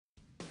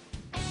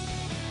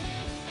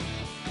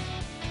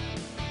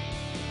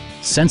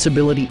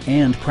Sensibility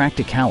and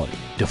practicality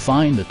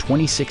define the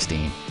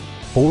 2016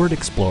 Ford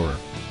Explorer.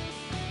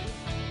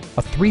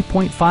 A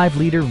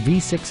 3.5-liter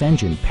V6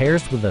 engine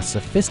pairs with a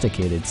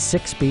sophisticated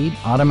 6-speed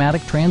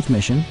automatic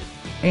transmission,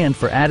 and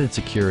for added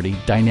security,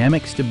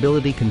 dynamic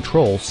stability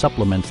control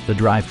supplements the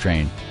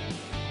drivetrain.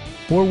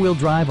 Four-wheel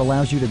drive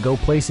allows you to go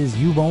places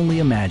you've only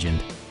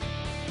imagined.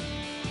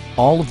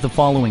 All of the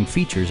following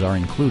features are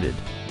included: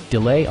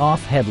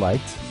 delay-off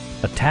headlights,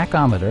 a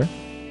tachometer,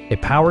 a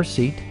power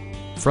seat,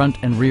 front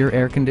and rear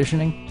air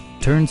conditioning,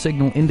 turn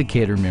signal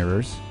indicator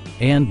mirrors,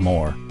 and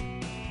more.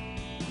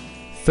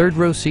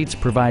 Third-row seats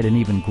provide an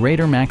even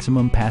greater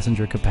maximum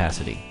passenger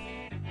capacity.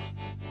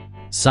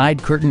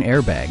 Side curtain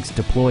airbags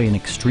deploy in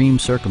extreme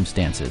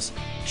circumstances,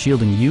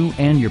 shielding you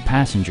and your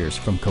passengers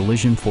from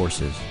collision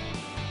forces.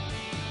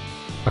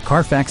 A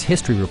Carfax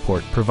history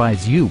report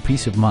provides you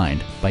peace of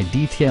mind by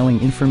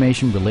detailing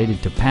information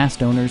related to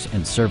past owners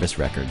and service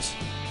records.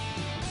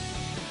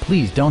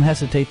 Please don't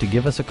hesitate to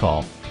give us a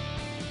call.